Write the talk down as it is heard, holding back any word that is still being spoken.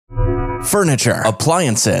furniture,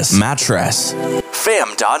 appliances, mattress.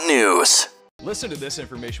 Fam.news. Listen to this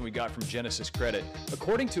information we got from Genesis Credit.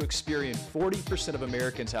 According to Experian, 40% of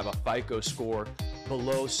Americans have a FICO score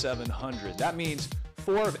below 700. That means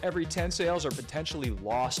 4 of every 10 sales are potentially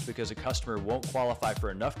lost because a customer won't qualify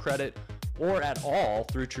for enough credit or at all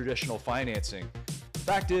through traditional financing.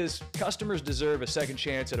 Fact is, customers deserve a second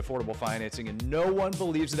chance at affordable financing, and no one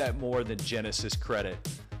believes that more than Genesis Credit.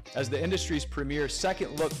 As the industry's premier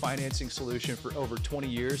second-look financing solution for over 20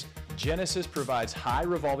 years, Genesis provides high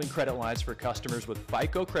revolving credit lines for customers with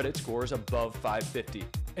FICO credit scores above 550.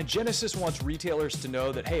 And Genesis wants retailers to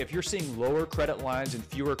know that, hey, if you're seeing lower credit lines and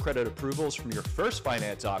fewer credit approvals from your first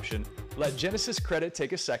finance option, let Genesis Credit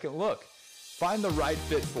take a second look. Find the right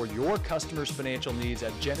fit for your customers' financial needs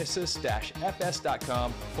at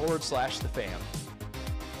genesis-fs.com/thefam.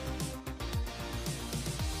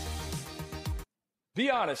 Be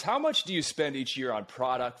honest, how much do you spend each year on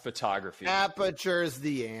product photography? Aperture's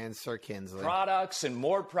the answer, Kinsley. Products and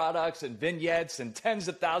more products and vignettes and tens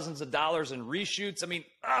of thousands of dollars in reshoots. I mean,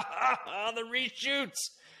 the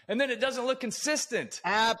reshoots. And then it doesn't look consistent.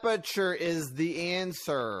 Aperture is the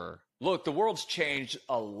answer. Look, the world's changed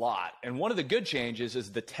a lot. And one of the good changes is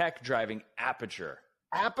the tech driving Aperture.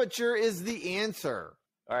 Aperture is the answer.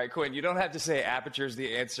 All right, Quinn, you don't have to say Aperture is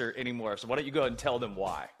the answer anymore. So why don't you go ahead and tell them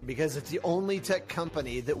why? Because it's the only tech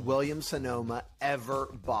company that Williams-Sonoma ever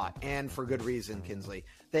bought. And for good reason, Kinsley.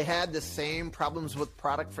 They had the same problems with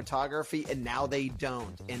product photography, and now they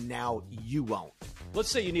don't. And now you won't. Let's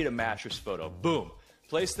say you need a mattress photo. Boom.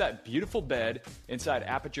 Place that beautiful bed inside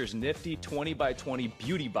Aperture's nifty 20 by 20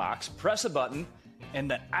 beauty box. Press a button,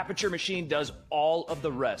 and the Aperture machine does all of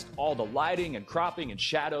the rest. All the lighting and cropping and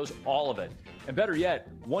shadows, all of it. And better yet,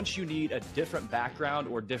 once you need a different background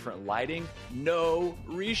or different lighting, no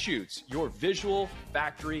reshoots. Your visual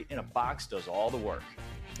factory in a box does all the work.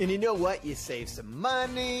 And you know what? You save some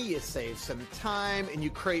money, you save some time, and you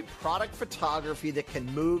create product photography that can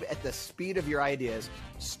move at the speed of your ideas.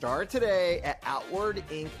 Start today at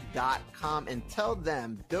outwardinc.com and tell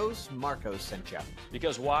them Dos Marcos sent you.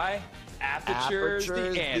 Because why? Aperture's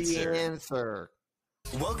the answer.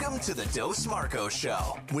 Welcome to the Dos Marcos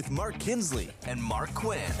Show with Mark Kinsley and Mark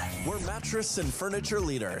Quinn, where mattress and furniture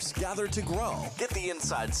leaders gather to grow, get the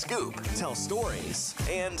inside scoop, tell stories,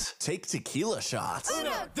 and take tequila shots.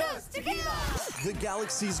 Uno, dos, tequila! The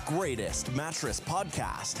galaxy's greatest mattress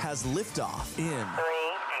podcast has liftoff in 3, 2,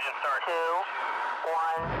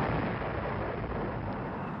 1.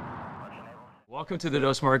 Welcome to the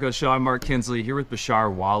Dos Marcos Show. I'm Mark Kinsley here with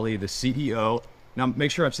Bashar Wali, the CEO. Now,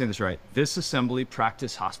 make sure I'm saying this right. This Assembly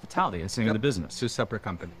Practice Hospitality. That's the name of the business. 2 separate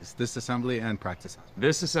companies. This Assembly and Practice Hospitality.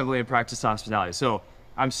 This Assembly and Practice Hospitality. So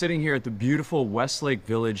I'm sitting here at the beautiful Westlake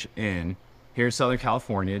Village Inn here in Southern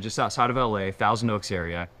California, just outside of LA, Thousand Oaks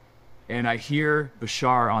area. And I hear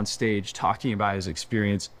Bashar on stage talking about his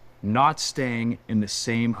experience not staying in the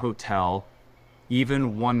same hotel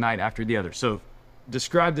even one night after the other. So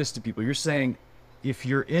describe this to people. You're saying if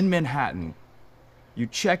you're in Manhattan, you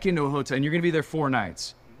check into a hotel and you're going to be there 4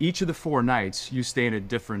 nights. Each of the 4 nights, you stay in a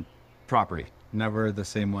different property. Never the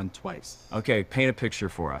same one twice. Okay, paint a picture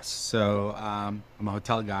for us. So I'm a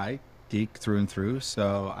hotel guy, geek through and through.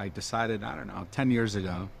 So I decided, 10 years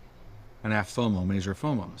ago, and I have FOMO, major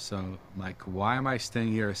FOMO. So I'm like, why am I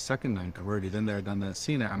staying here a second night? I've already been there, done that,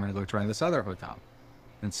 seen it. I'm going to go try this other hotel.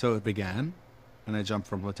 And so it began, and I jumped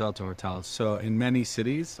from hotel to hotel. So in many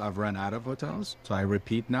cities, I've run out of hotels. So I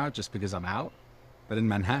repeat now just because I'm out. But in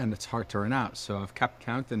Manhattan, it's hard to run out. So I've kept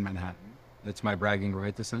count in Manhattan. It's my bragging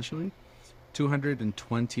right, essentially.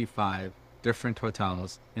 225 different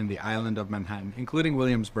hotels in the island of Manhattan, including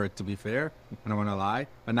Williamsburg, to be fair. I don't want to lie,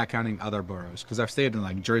 but not counting other boroughs. Because I've stayed in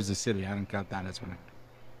like Jersey City. I don't count that as Manhattan.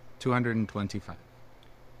 225.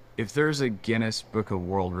 If there's a Guinness Book of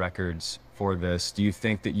World Records for this, do you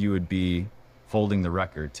think that you would be holding the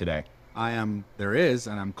record today? There is,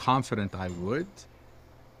 and I'm confident I would.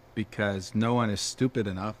 Because no one is stupid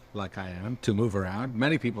enough, like I am, to move around.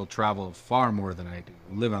 Many people travel far more than I do.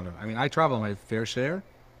 I travel my fair share,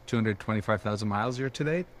 225,000 miles year to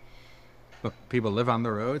date. But people live on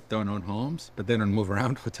the road, don't own homes, but they don't move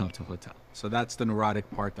around hotel to hotel. So that's the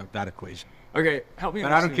neurotic part of that equation. Okay, help me.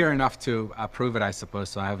 But I don't care enough to prove it, I suppose,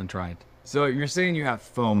 so I haven't tried. So you're saying you have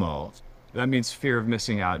FOMO. That means fear of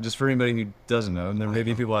missing out. Just for anybody who doesn't know, and there may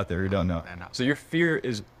be people out there who don't know. So your fear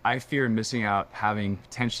is, I fear missing out, having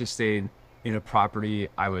potentially stayed in a property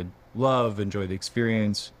I would love, enjoy the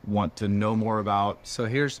experience, want to know more about. So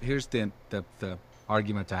here's the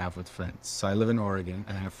argument I have with friends. So I live in Oregon,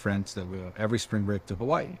 and I have friends that go every spring break to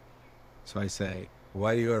Hawaii. So I say,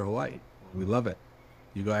 why do you go to Hawaii? We love it.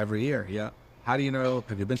 You go every year, yeah. How do you know?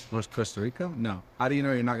 Have you been to Costa Rica? No. How do you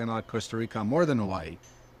know you're not going to like Costa Rica more than Hawaii?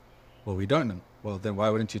 Well, we don't know. Well, then why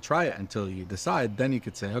wouldn't you try it until you decide? Then you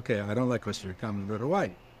could say, okay, I don't like Costa Rica, I'm going to go to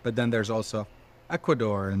Hawaii. But then there's also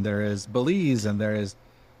Ecuador, and there is Belize, and there is,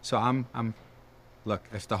 so look,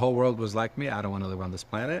 if the whole world was like me, I don't want to live on this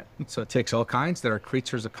planet. So it takes all kinds. There are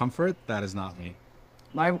creatures of comfort. That is not me.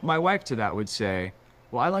 My wife to that would say,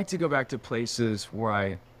 well, I like to go back to places where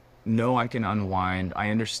I know I can unwind.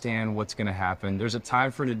 I understand what's going to happen. There's a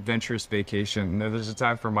time for an adventurous vacation. And there's a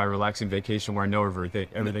time for my relaxing vacation where I know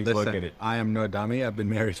everything's located. I am no dummy. I've been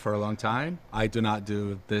married for a long time. I do not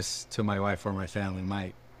do this to my wife or my family.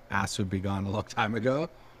 My ass would be gone a long time ago.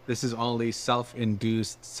 This is only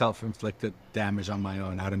self-induced, self-inflicted damage on my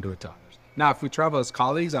own. I don't do it to others. Now, if we travel as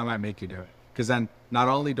colleagues, I might make you do it. Because then not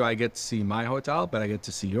only do I get to see my hotel, but I get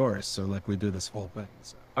to see yours. So like we do this whole thing.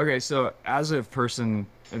 So. Okay, so as a person,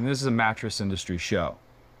 and this is a mattress industry show.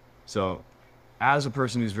 So as a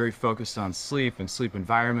person who's very focused on sleep and sleep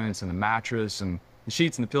environments and the mattress and the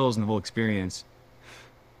sheets and the pillows and the whole experience,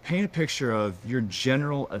 paint a picture of your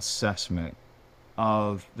general assessment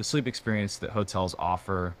of the sleep experience that hotels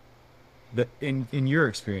offer, in your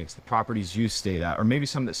experience, the properties you stayed at, or maybe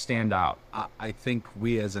some that stand out. I think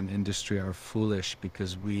we as an industry are foolish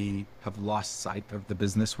because we have lost sight of the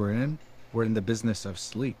business we're in. We're in the business of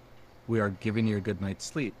sleep. We are giving you a good night's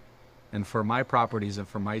sleep. And for my properties and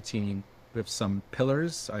for my team, we have some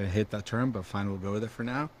pillars. I hate that term, but fine, we'll go with it for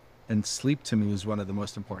now. And sleep to me is one of the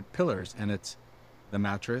most important pillars. And it's the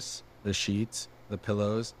mattress, the sheets, the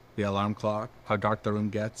pillows, the alarm clock, how dark the room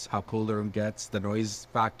gets, how cool the room gets, the noise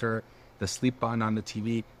factor, the sleep button on the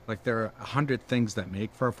TV. Like there are 100 things that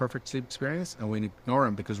make for a perfect sleep experience, and we ignore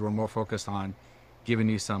them because we're more focused on giving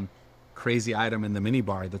you some crazy item in the mini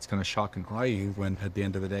bar that's going to shock and awe you, when at the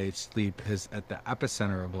end of the day, sleep is at the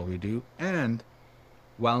epicenter of what we do. And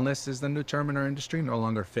wellness is the new term in our industry, no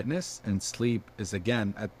longer fitness. And sleep is,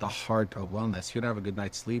 again, at the heart of wellness. If you don't have a good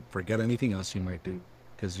night's sleep, forget anything else you might do,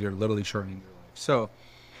 because you're literally shortening your life. So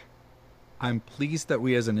I'm pleased that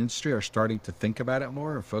we as an industry are starting to think about it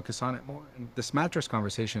more and focus on it more. And this mattress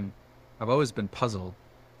conversation, I've always been puzzled.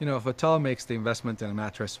 You know, if a hotel makes the investment in a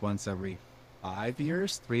mattress once every 5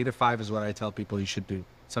 years, 3 to 5 is what I tell people you should do.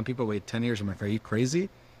 Some people wait 10 years. I'm like, are you crazy?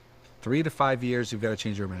 3 to 5 years, you've got to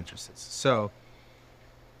change your mattresses. So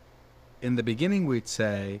in the beginning, we'd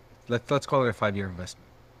say, let's call it a 5-year investment.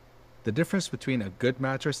 The difference between a good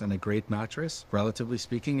mattress and a great mattress, relatively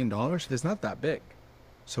speaking in dollars, is not that big.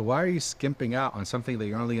 So why are you skimping out on something that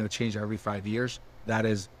you're only going to change every 5 years? That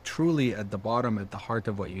is truly at the bottom, at the heart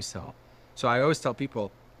of what you sell. So I always tell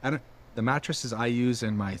people, the mattresses I use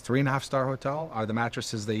in my 3.5-star hotel are the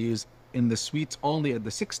mattresses they use in the suites only at the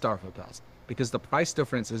 6-star hotels, because the price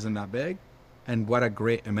difference isn't that big, and what a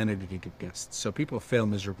great amenity to give guests. So people fail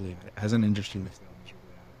miserably at it. As an industry, we fail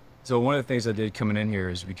miserably at it. So one of the things I did coming in here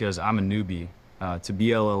is because I'm a newbie to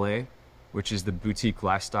BLLA, which is the Boutique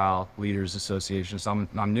Lifestyle Leaders Association. So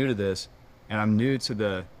I'm new to this, and I'm new to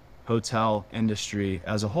the hotel industry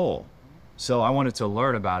as a whole. So I wanted to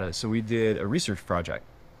learn about it. So we did a research project.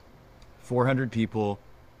 400 people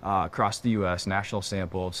across the U.S., national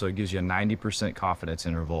sample, so it gives you a 90% confidence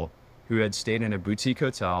interval, who had stayed in a boutique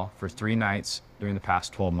hotel for 3 nights during the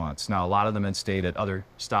past 12 months. Now, a lot of them had stayed at other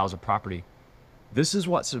styles of property. This is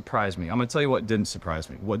what surprised me. I'm going to tell you what didn't surprise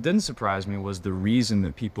me. What didn't surprise me was the reason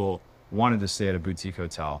that people wanted to stay at a boutique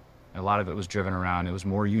hotel. A lot of it was driven around. It was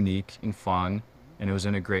more unique and fun, and it was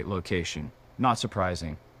in a great location. Not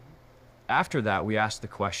surprising. After that, we asked the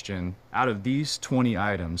question, out of these 20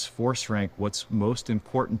 items, force rank what's most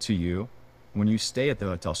important to you when you stay at the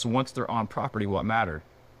hotel. So once they're on property, what mattered?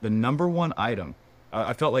 The number one item,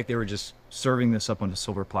 I felt like they were just serving this up on a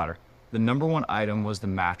silver platter. The number one item was the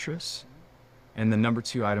mattress, and the number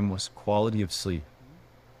 2 item was quality of sleep.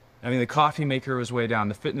 I mean, the coffee maker was way down,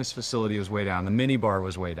 the fitness facility was way down, the mini bar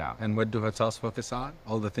was way down. And what do hotels focus on?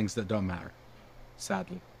 All the things that don't matter,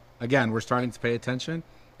 sadly. Again, we're starting to pay attention.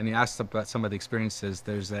 And he asked about some of the experiences.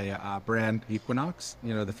 There's a brand, Equinox,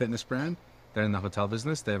 you know, the fitness brand. They're in the hotel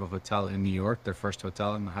business. They have a hotel in New York, their first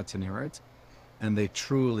hotel in the Hudson Yards. And they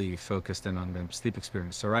truly focused in on the sleep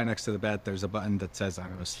experience. So right next to the bed, there's a button that says, I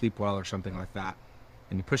don't know, sleep well or something like that.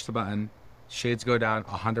 And you push the button, shades go down,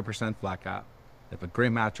 100% blackout. They have a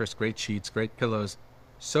great mattress, great sheets, great pillows.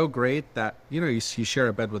 So great that, you know, you share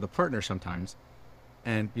a bed with a partner sometimes,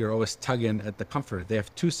 and you're always tugging at the comforter. They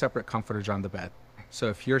have 2 separate comforters on the bed. So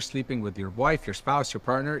if you're sleeping with your wife, your spouse, your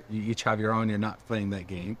partner, you each have your own, you're not playing that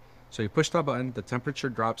game. So you push the button, the temperature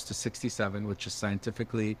drops to 67, which is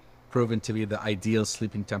scientifically proven to be the ideal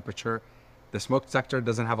sleeping temperature. The smoke detector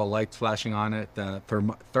doesn't have a light flashing on it. The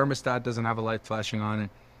thermostat doesn't have a light flashing on it.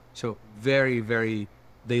 So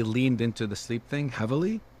they leaned into the sleep thing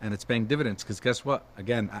heavily, and it's paying dividends. Because guess what?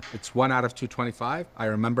 Again, it's 1 out of 225. I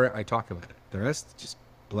remember it, I talk about it. The rest just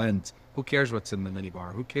blends. Who cares what's in the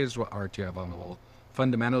minibar? Who cares what art you have on the wall?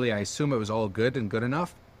 Fundamentally, I assume it was all good and good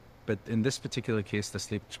enough. But in this particular case, the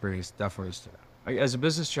sleep experience definitely stood out. As a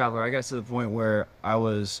business traveler, I got to the point where I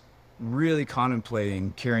was really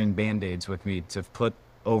contemplating carrying Band-Aids with me to put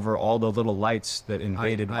over all the little lights that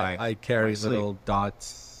invaded I carry my sleep. little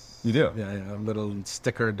dots. You do? Yeah, little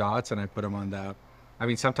sticker dots, and I put them on the. I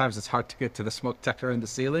mean, sometimes it's hard to get to the smoke detector in the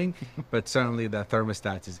ceiling, but certainly the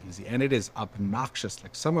thermostat is easy, and it is obnoxious.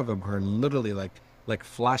 Like some of them are literally like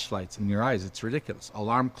flashlights in your eyes. It's ridiculous.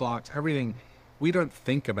 Alarm clocks, everything. We don't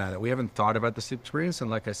think about it. We haven't thought about the sleep experience, and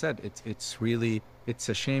like I said, it's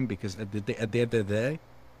a shame because at the end of the day,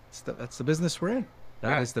 that's the business we're in.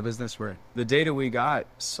 That is the business we're in. The data we got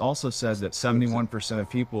also says that 71% of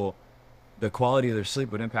people, the quality of their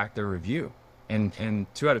sleep would impact their review. And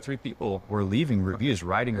 2 out of 3 people were leaving reviews,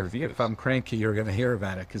 writing reviews. If I'm cranky, you're going to hear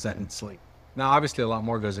about it because I didn't sleep. Now, obviously, a lot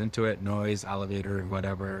more goes into it. Noise, elevator,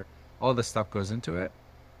 whatever. All this stuff goes into it.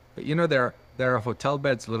 But, you know, there are hotel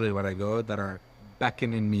beds literally when I go that are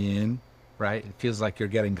beckoning me in, right? It feels like you're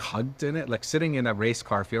getting hugged in it. Like sitting in a race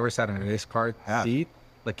car. If you ever sat in a race car seat,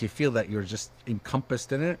 like you feel that you're just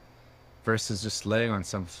encompassed in it versus just laying on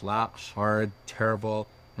some flat, hard, terrible.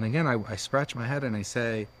 And again, I scratch my head and I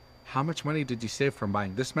say, how much money did you save from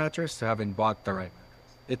buying this mattress to having bought the right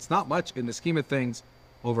mattress? It's not much in the scheme of things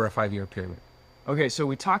over a 5-year period. Okay, so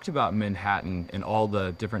we talked about Manhattan and all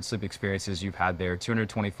the different sleep experiences you've had there,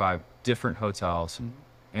 225 different hotels. Mm-hmm.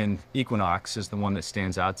 And Equinox is the one that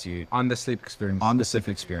stands out to you. On the sleep experience. On the sleep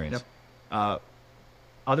experience. Yep.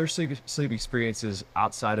 Other sleep experiences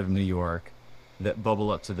outside of New York that bubble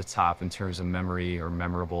up to the top in terms of memory or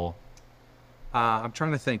memorable? I'm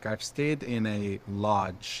trying to think. I've stayed in a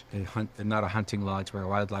lodge, not a hunting lodge, but a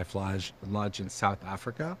wildlife lodge in South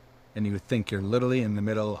Africa. And you would think you're literally in the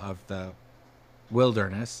middle of the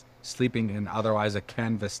wilderness, sleeping in otherwise a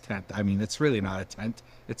canvas tent. I mean, it's really not a tent.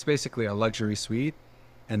 It's basically a luxury suite.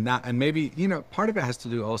 And maybe, you know, part of it has to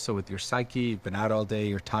do also with your psyche. You've been out all day,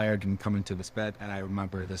 you're tired, and come into this bed. And I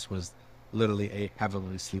remember this was literally a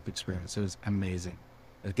heavily sleep experience. It was amazing.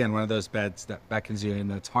 Again, one of those beds that beckons you in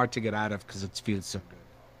that it's hard to get out of because it feels so good.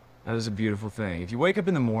 That is a beautiful thing. If you wake up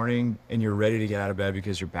in the morning and you're ready to get out of bed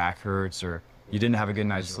because your back hurts or you didn't have a good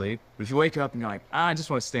night's sleep, but if you wake up and you're like, I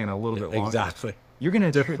just want to stay in a little bit longer. Exactly. You're going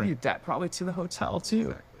to attribute that probably to the hotel too.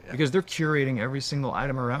 Exactly. Yeah. Because they're curating every single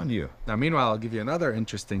item around you. Now, meanwhile, I'll give you another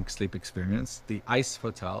interesting sleep experience. The Ice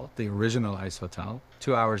Hotel, the original Ice Hotel,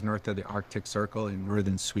 2 hours north of the Arctic Circle in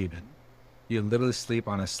northern Sweden. You literally sleep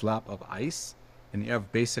on a slab of ice, and you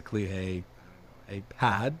have basically a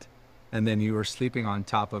pad, and then you are sleeping on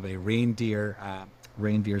top of a reindeer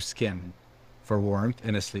skin for warmth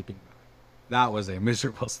in a sleeping bag. That was a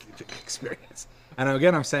miserable sleeping experience. And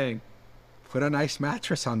again, I'm saying, put a nice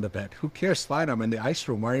mattress on the bed. Who cares? Fine, I'm in the ice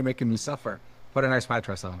room. Why are you making me suffer? Put a nice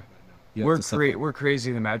mattress on it. We're crazy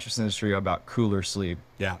in the mattress industry about cooler sleep.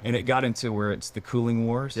 Yeah. And it got into where it's the cooling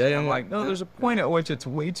wars. Yeah. I'm like, no, there's a point at which it's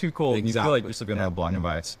way too cold. Exactly. And you feel like you're still going to have blinding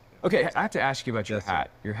bites. Okay, I have to ask you about your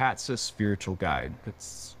hat. Your hat says spiritual guide.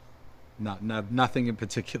 It's nothing in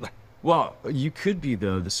particular. Well, you could be,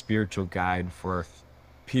 though, the spiritual guide for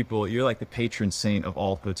people. You're like the patron saint of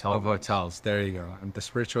all hotels. There you go. I'm the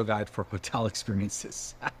spiritual guide for hotel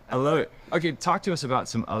experiences. I love it. Okay, talk to us about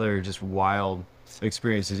some other just wild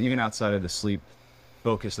experiences, even outside of the sleep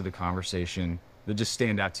focus of the conversation, that just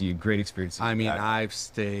stand out to you. Great experiences. I mean, I've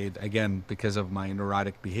stayed, again, because of my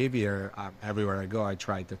neurotic behavior, everywhere I go, I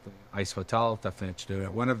try different. Ice Hotel, definitely to do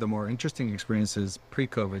it. One of the more interesting experiences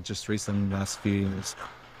pre-COVID, just recently in the last few years,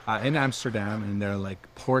 in Amsterdam, in their like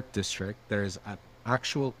port district, there's an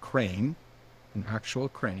actual crane, and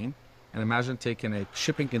imagine taking a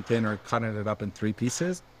shipping container, cutting it up in 3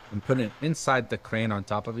 pieces, and putting it inside the crane on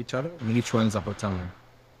top of each other, and each one's a hotel room.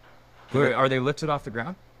 Wait, are they lifted off the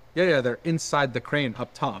ground? Yeah, they're inside the crane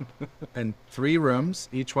up top. And 3 rooms,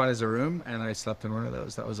 each one is a room, and I slept in one of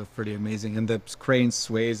those. That was a pretty amazing. And the crane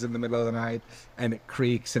sways in the middle of the night, and it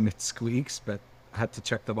creaks and it squeaks, but I had to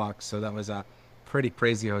check the box. So that was a pretty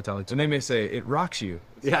crazy hotel experience. And they may say, it rocks you.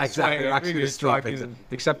 Yeah, exactly. It rocks you to sleep. Rocking.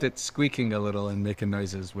 Except it's squeaking a little and making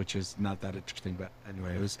noises, which is not that interesting. But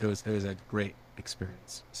anyway, it was a great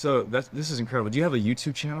experience. So this is incredible. Do you have a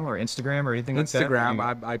YouTube channel or Instagram or anything like that?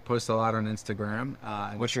 Instagram. I post a lot on Instagram.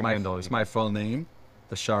 What's your handle? It's my full name,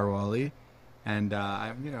 the Sharwali, and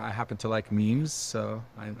I happen to like memes, so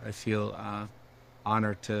I feel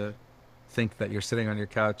honored to think that you're sitting on your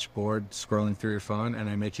couch, bored, scrolling through your phone, and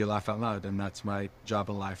I make you laugh out loud, and that's my job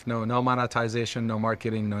in life. No monetization, no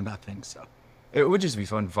marketing, no nothing. So It would just be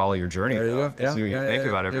fun to follow your journey. There you though, go. Yeah, see what you yeah, think yeah,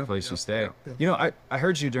 about every yeah, place you stay. yeah. You know, I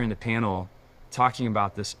heard you during the panel talking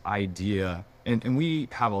about this idea, and we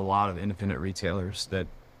have a lot of independent retailers that,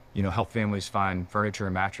 you know, help families find furniture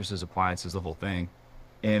and mattresses, appliances, the whole thing.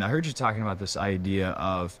 And I heard you talking about this idea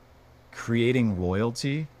of creating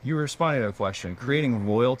loyalty. You were responding to a question, creating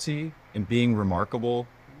loyalty and being remarkable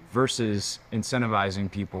versus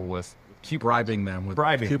incentivizing people with bribing them with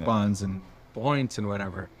Bribing them. coupons and points and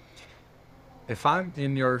whatever. If I'm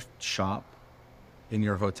in your shop, in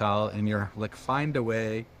your hotel, find a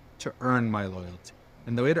way to earn my loyalty.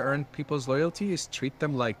 And the way to earn people's loyalty is treat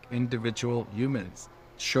them like individual humans.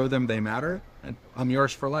 Show them they matter, and I'm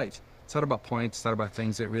yours for life. It's not about points, it's not about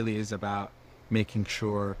things. It really is about making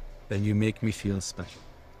sure that you make me feel special.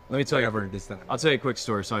 Let me tell you, Whatever it is that I'll tell you a quick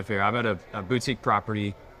story. So I figure I'm at a boutique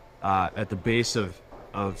property at the base of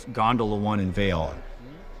Gondola 1 in Vail.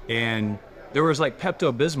 And there was like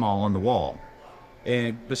Pepto-Bismol on the wall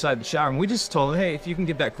and beside the shower. And we just told them, hey, if you can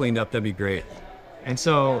get that cleaned up, that'd be great. And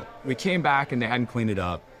so we came back and they hadn't cleaned it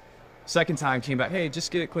up. Second time came back, hey,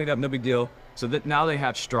 just get it cleaned up, no big deal. So that now they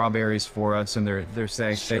have strawberries for us and they're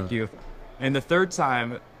saying thank you. And the third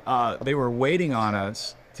time they were waiting on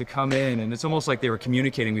us to come in, and it's almost like they were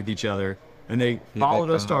communicating with each other. And they followed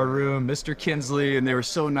us to our room, Mr. Kinsley, and they were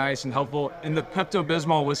so nice and helpful. And the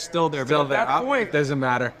Pepto-Bismol was still there. Still But at that point, doesn't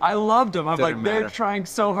matter. I loved them. I'm Doesn't like, they're matter. trying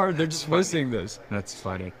so hard. They're just missing this. That's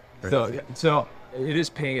funny. So it is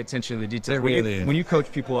paying attention to the details. It really is. When you coach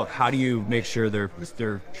people up, how do you make sure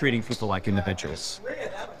they're treating people like individuals?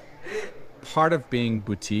 Part of being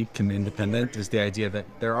boutique and independent is the idea that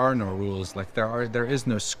there are no rules. Like there is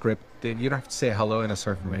no script. You don't have to say hello in a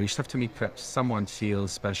certain way. You just have to make someone feel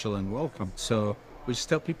special and welcome. So we just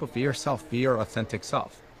tell people, be yourself, be your authentic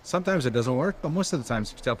self. Sometimes it doesn't work, but most of the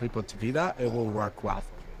times if you tell people to be that, it will work well.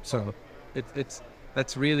 So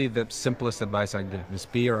that's really the simplest advice I give, is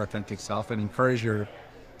be your authentic self and encourage your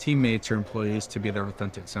teammates, your employees to be their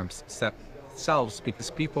authentic selves, because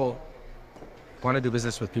people want to do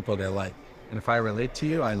business with people they like. And if I relate to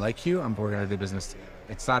you, I like you, we're going to do business.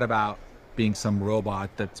 It's not about being some robot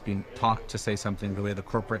that's being taught to say something the way the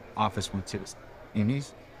corporate office wants to.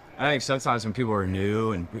 I think sometimes when people are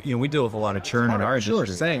new, and you know, we deal with a lot of churn in our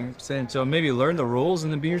industry. Same. So maybe learn the rules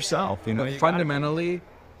and then be yourself. You know, Fundamentally,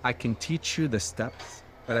 I can teach you the steps,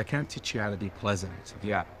 but I can't teach you how to be pleasant.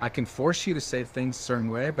 Yeah. I can force you to say things a certain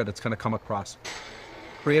way, but it's going to come across.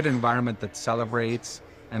 Create an environment that celebrates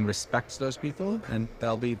and respects those people, and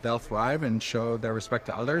they'll thrive and show their respect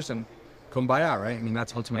to others and kumbaya, right? I mean,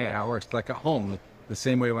 that's ultimately how it works. Like at home, the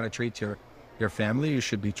same way you want to treat your family, you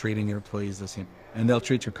should be treating your employees the same, and they'll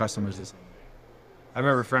treat your customers the same. I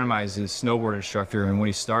remember a friend of mine is a snowboard instructor, and when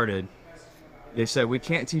he started, they said, we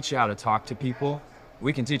can't teach you how to talk to people.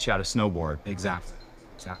 We can teach you how to snowboard. Exactly.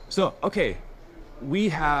 So, okay, we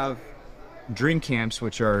have dream camps,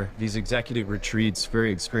 which are these executive retreats,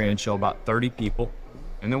 very experiential, about 30 people.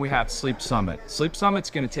 And then we have Sleep Summit. Sleep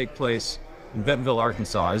Summit's going to take place in Bentonville,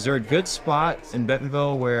 Arkansas. Is there a good spot in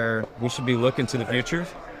Bentonville where we should be looking to the future?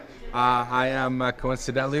 I am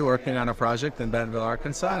coincidentally working on a project in Bentonville,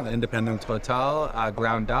 Arkansas, an independent hotel,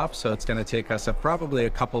 ground up. So it's going to take us probably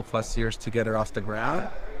a couple plus years to get it off the ground.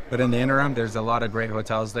 But in the interim, there's a lot of great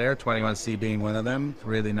hotels there, 21C being one of them.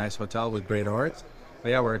 Really nice hotel with great arts. But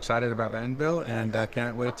yeah, we're excited about Bentonville, and I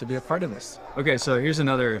can't wait to be a part of this. Okay, so here's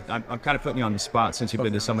another, I'm kind of putting you on the spot since you've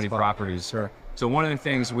been to so many properties. Sure. So one of the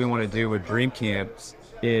things we want to do with Dream Camps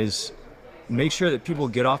is make sure that people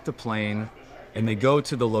get off the plane and they go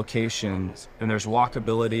to the locations and there's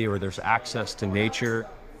walkability or there's access to nature.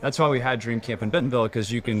 That's why we had Dream Camp in Bentonville,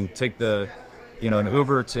 because you can take an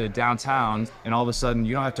Uber to downtown and all of a sudden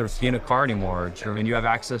you don't have to be in a car anymore. Sure. And you have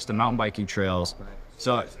access to mountain biking trails.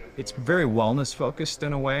 So it's very wellness focused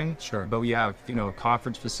in a way. Sure. But we have,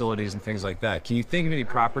 conference facilities and things like that. Can you think of any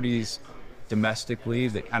properties domestically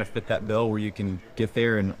that kind of fit that bill where you can get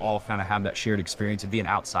there and all kind of have that shared experience of being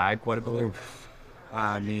outside quite a bit?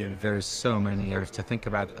 I mean, there's so many areas to think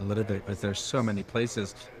about a little bit, but there's so many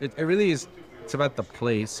places. It really is, it's about the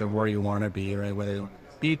place of where you want to be, right? Whether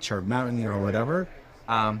beach or mountain or whatever.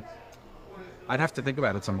 I'd have to think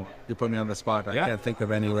about it some more. You put me on the spot. I can't think of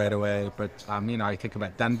any right away, but I think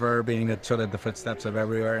about Denver being at sort of the footsteps of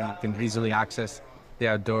everywhere, and you can easily access the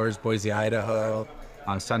outdoors. Boise, Idaho,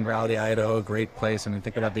 Sun Valley, Idaho, great place. And I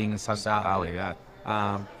think about being in Sun Valley.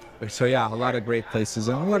 So yeah, a lot of great places,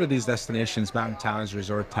 and a lot of these destinations, mountain towns,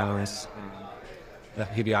 resort towns,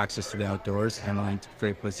 that give you access to the outdoors and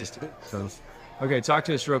great places to go. So, Okay, talk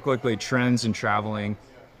to us real quickly, trends in traveling.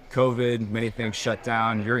 COVID, many things shut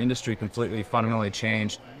down. Your industry completely fundamentally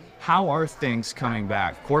changed. How are things coming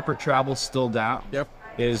back? Corporate travel still down? Yep.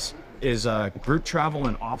 Is group travel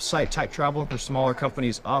and offsite type travel for smaller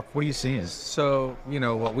companies up? What are you seeing? So,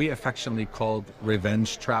 what we affectionately called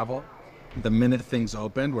revenge travel, the minute things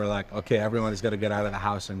opened, we're like, okay, everyone is going to get out of the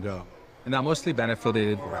house and go. And that mostly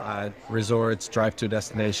benefited resorts, drive-to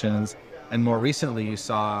destinations. And more recently, you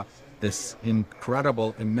saw this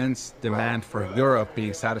incredible, immense demand for Europe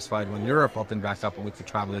being satisfied when Europe opened back up and we could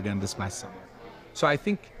travel again this past summer. So I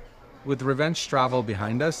think with revenge travel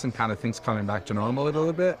behind us and kind of things coming back to normal a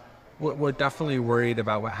little bit, we're definitely worried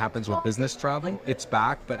about what happens with business travel. It's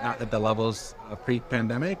back, but not at the levels of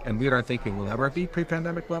pre-pandemic. And we don't think it will ever be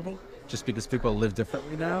pre-pandemic level, just because people live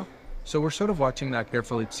differently now. So we're sort of watching that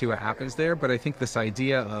carefully to see what happens there. But I think this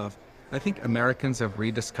idea of, I think Americans have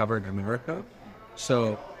rediscovered America.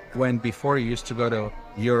 So when before you used to go to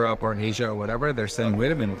Europe or Asia or whatever, they're saying,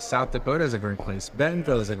 wait a minute, South Dakota is a great place.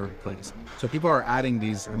 Bentonville is a great place. So people are adding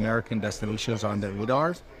these American destinations on their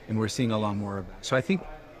radars, and we're seeing a lot more of that. So I think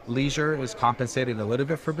leisure is compensating a little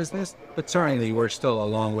bit for business, but certainly we're still a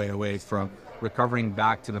long way away from recovering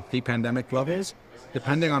back to the pre-pandemic levels,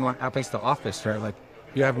 depending on what happens to office, right? Like,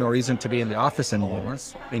 you have no reason to be in the office anymore.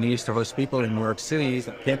 And you used to host people in New York City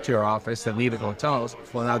that came to your office that needed hotels.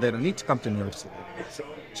 Well, now they don't need to come to New York City.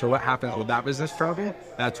 So what happens with that business travel?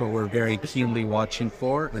 That's what we're very keenly watching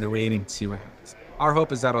for and waiting to see what happens. Our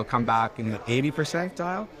hope is that it'll come back in the 80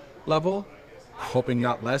 percentile level, hoping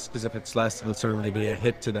not less, because if it's less, it'll certainly be a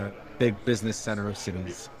hit to the big business center of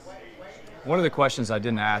cities. One of the questions I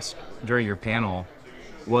didn't ask during your panel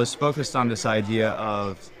was focused on this idea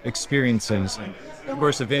of experiences. Of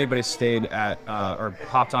course, if anybody stayed at or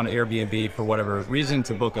hopped on Airbnb for whatever reason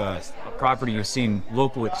to book a property, you've seen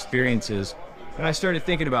local experiences. And I started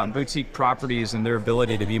thinking about boutique properties and their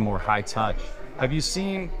ability to be more high touch. Have you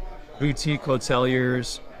seen boutique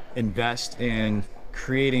hoteliers invest in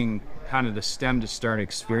creating kind of the stem to stern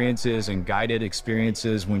experiences and guided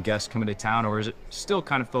experiences when guests come into town, or is it still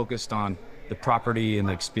kind of focused on the property and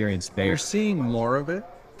the experience there? You're seeing more of it,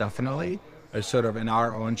 definitely. It's sort of in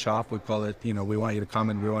our own shop, we call it, we want you to come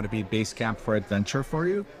and we want to be base camp for adventure for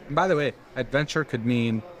you. And by the way, adventure could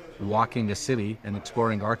mean walking a city and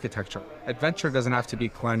exploring architecture. Adventure doesn't have to be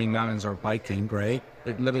climbing mountains or biking, right?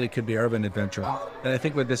 It literally could be urban adventure. And I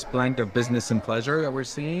think with this blend of business and pleasure that we're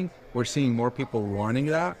seeing more people wanting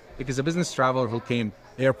that, because a business traveler who came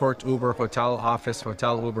airport, Uber, hotel, office,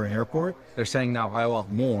 hotel, Uber, airport, they're saying now, I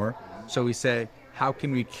want more. So we say, how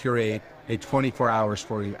can we curate a 24 hours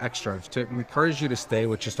for you extra to encourage you to stay,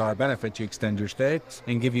 which is to our benefit, to extend your stay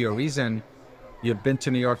and give you a reason. You've been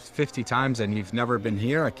to New York 50 times and you've never been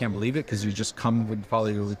here. I can't believe it, because you just come and follow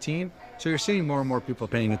your routine. So you're seeing more and more people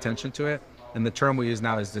paying attention to it. And the term we use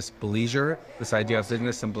now is this bleisure, this idea of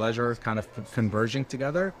business and pleasure kind of converging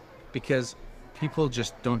together, because people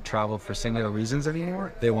just don't travel for singular reasons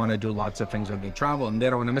anymore. They want to do lots of things when they travel, and they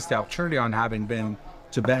don't want to miss the opportunity on having been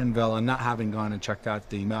to Bentonville and not having gone and checked out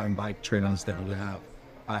the mountain bike trails that we have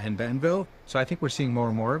in Bentonville. So I think we're seeing more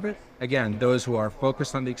and more of it. Again, those who are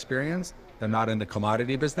focused on the experience, they're not in the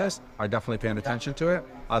commodity business, are definitely paying attention to it.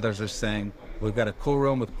 Others are saying, we've got a cool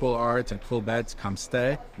room with cool art and cool beds, come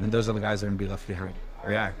stay. And those are the guys that are going to be left behind.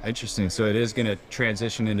 Yeah, interesting. So it is going to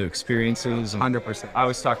transition into experiences. 100%. I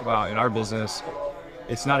always talk about in our business,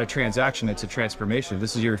 it's not a transaction, it's a transformation.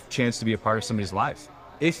 This is your chance to be a part of somebody's life.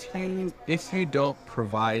 If you don't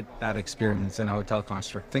provide that experience in a hotel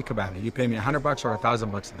construct, think about it. You pay me $100 or $1,000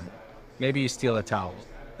 a night. Maybe you steal a towel.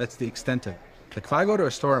 That's the extent of it. If I go to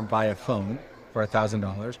a store and buy a phone for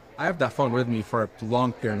 $1,000, I have that phone with me for a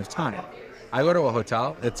long period of time. I go to a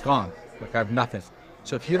hotel, it's gone. Like, I have nothing.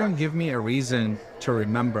 So if you don't give me a reason to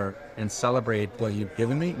remember and celebrate what you've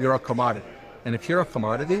given me, you're a commodity. And if you're a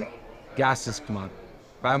commodity, gas is commodity.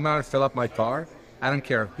 If I'm going to fill up my car, I don't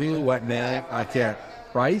care who, what name, I care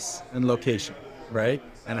price and location, right?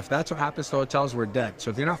 And if that's what happens to hotels, we're dead.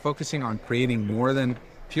 So if you're not focusing on creating more than,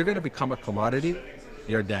 if you're going to become a commodity,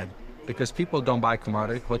 you're dead. Because people don't buy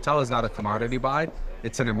commodity. Hotel is not a commodity buy.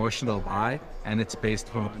 It's an emotional buy, and it's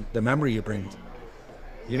based on the memory you bring.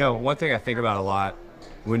 You know, one thing I think about a lot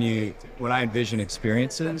when I envision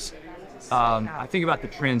experiences, I think about the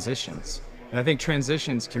transitions. And I think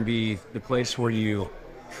transitions can be the place where you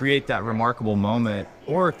create that remarkable moment,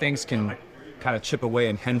 or things can kind of chip away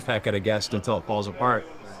and henpeck at a guest until it falls apart.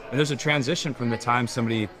 And there's a transition from the time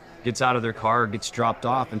somebody gets out of their car, gets dropped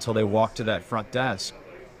off, until they walk to that front desk.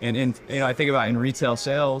 And I think about in retail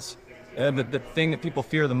sales, the thing that people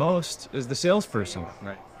fear the most is the salesperson.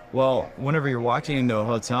 Right. Well, whenever you're walking into a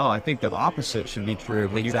hotel, I think the opposite should be true.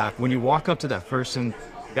 When you walk up to that person,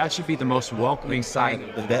 that should be the most welcoming side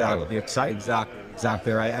of the day. The excitement.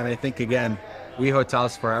 Exactly right. And I think, again, we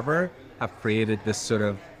Hotels Forever have created this sort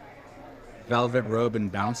of velvet robe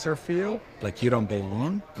and bouncer feel, like you don't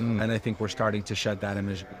belong. And I think we're starting to shed that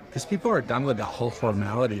image because people are done with the whole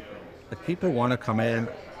formality. Like people want to come in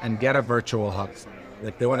and get a virtual hug.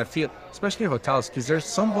 Like they want to feel, especially hotels, because there's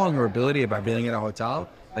some vulnerability about being in a hotel.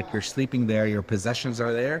 Like you're sleeping there, your possessions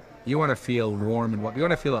are there. You want to feel warm and you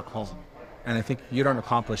want to feel at home. And I think you don't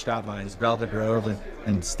accomplish that by velvet robe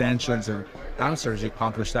and stanchions or bouncers. You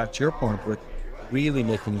accomplish that, to your point, with really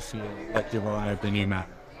making you feel like you've arrived and you matter.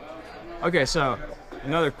 Okay, so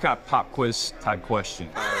another pop quiz type question.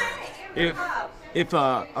 If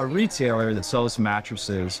a retailer that sells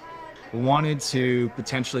mattresses wanted to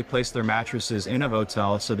potentially place their mattresses in a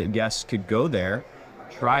hotel so that guests could go there,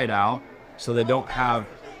 try it out, so they don't have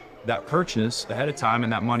that purchase ahead of time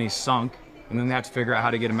and that money's sunk, and then they have to figure out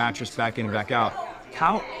how to get a mattress back in and back out.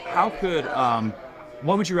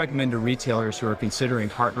 What would you recommend to retailers who are considering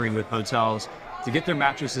partnering with hotels to get their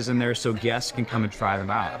mattresses in there so guests can come and try them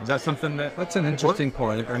out? Is that something that's an interesting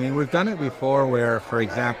point? I mean, we've done it before where, for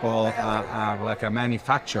example, like a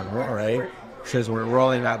manufacturer, right, says we're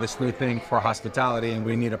rolling out this new thing for hospitality and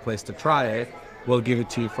we need a place to try it. We'll give it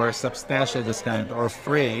to you for a substantial discount or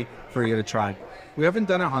free for you to try. We haven't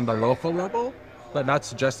done it on the local level, but not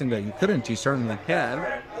suggesting that you couldn't. You certainly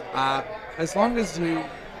can. As long as you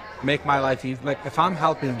make my life easy. Like if I'm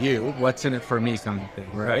helping you, what's in it for me kind of thing,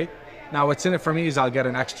 right? Now, what's in it for me is I'll get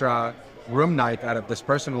an extra room night out of this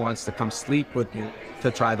person who wants to come sleep with me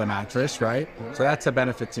to try the mattress, right? So that's a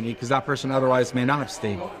benefit to me because that person otherwise may not have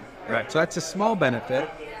stayed. Right. So that's a small benefit.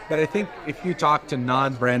 But I think if you talk to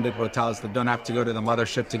non-branded hotels that don't have to go to the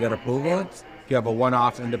mothership to get approval, if you have a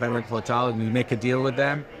one-off independent hotel and you make a deal with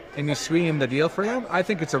them and you screen the deal for them, I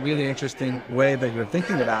think it's a really interesting way that you're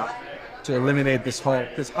thinking about to eliminate this whole,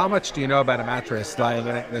 because how much do you know about a mattress lying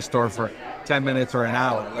in a store for 10 minutes or an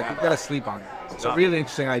hour? Like you've got to sleep on it. It's a really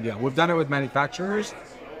interesting idea. We've done it with manufacturers,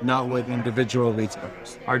 not with individual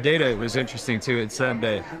retailers. Our data was interesting too. It said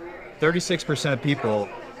that 36% of people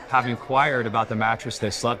have inquired about the mattress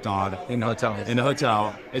they slept on in hotels. In a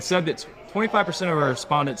hotel. It said that 25% of our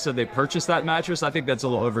respondents said they purchased that mattress. I think that's a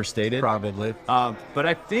little overstated. Probably. But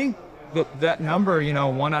I think that number,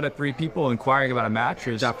 1 out of 3 people inquiring about a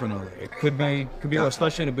mattress. Definitely. It could be,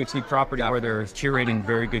 especially in a boutique property where they're curating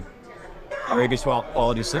very good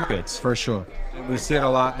quality sleep kits. For sure. We see it a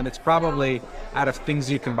lot, and it's probably out of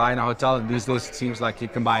things you can buy in a hotel, and these days it seems like you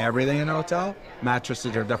can buy everything in a hotel.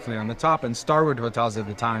 Mattresses are definitely on the top, and Starwood Hotels at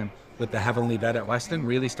the time, with the Heavenly Bed at Westin,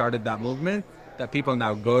 really started that movement that people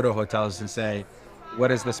now go to hotels and say, what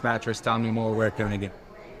is this mattress? Tell me more, where can I get it?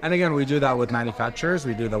 And again, we do that with manufacturers.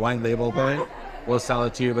 We do the white label thing. We'll sell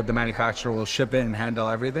it to you, but the manufacturer will ship it and handle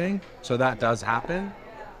everything. So that does happen.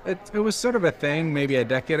 It was sort of a thing maybe a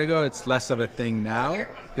decade ago. It's less of a thing now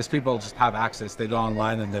because people just have access. They go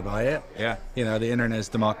online and they buy it. Yeah. The internet has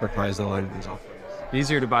democratized a lot of these offers.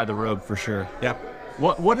 Easier to buy the robe for sure. Yep.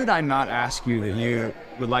 What did I not ask you that you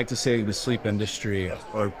would like to say to the sleep industry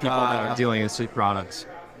or people that are dealing in sleep products?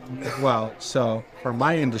 Well, so for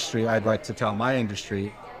my industry, I'd like to tell my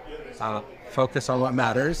industry, focus on what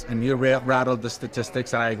matters. And you rattled the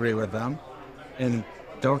statistics, and I agree with them. And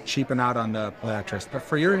don't cheapen out on the mattress. But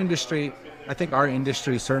for your industry, I think our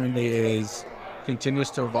industry certainly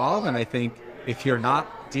continues to evolve. And I think if you're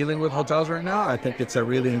not dealing with hotels right now, I think it's a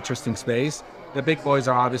really interesting space. The big boys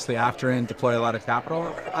are obviously after it and deploy a lot of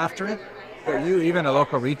capital after it. But you, even a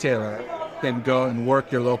local retailer, can go and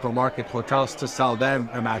work your local market hotels to sell them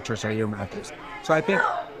a mattress or your mattress. So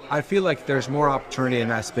I feel like there's more opportunity in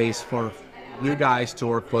that space for you guys to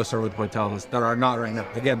work closer with hotels that are not right now.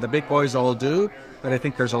 Again, the big boys all do, but I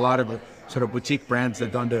think there's a lot of sort of boutique brands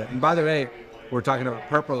that don't do it. And by the way, we were talking about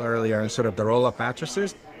Purple earlier and sort of the roll-up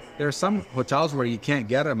mattresses. There are some hotels where you can't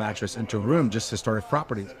get a mattress into a room, just historic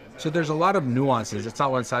properties. So there's a lot of nuances. It's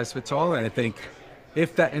not one size fits all. And I think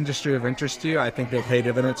if that industry of interest to you, I think they pay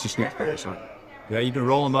dividends. You should focus on it. Yeah, you can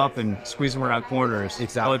roll them up and squeeze them around corners.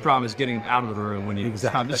 Exactly. The only problem is getting out of the room when you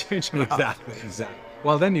time to change them out. Exactly.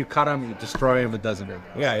 Well, then you cut them, you destroy them, it doesn't matter.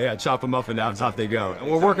 Yeah, chop them up and down, off they go. And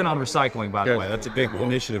we're working on recycling, by the way. That's a big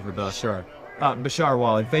initiative with us. Sure. Bashar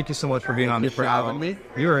Wali, thank you so much for being on the show. For having me.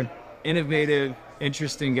 You're an innovative,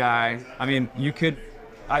 interesting guy. I mean, you could,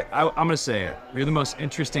 I'm going to say it. You're the most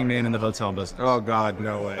interesting man in the hotel business. Oh, God,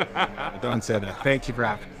 no way. Don't say that. Thank you for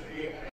having me.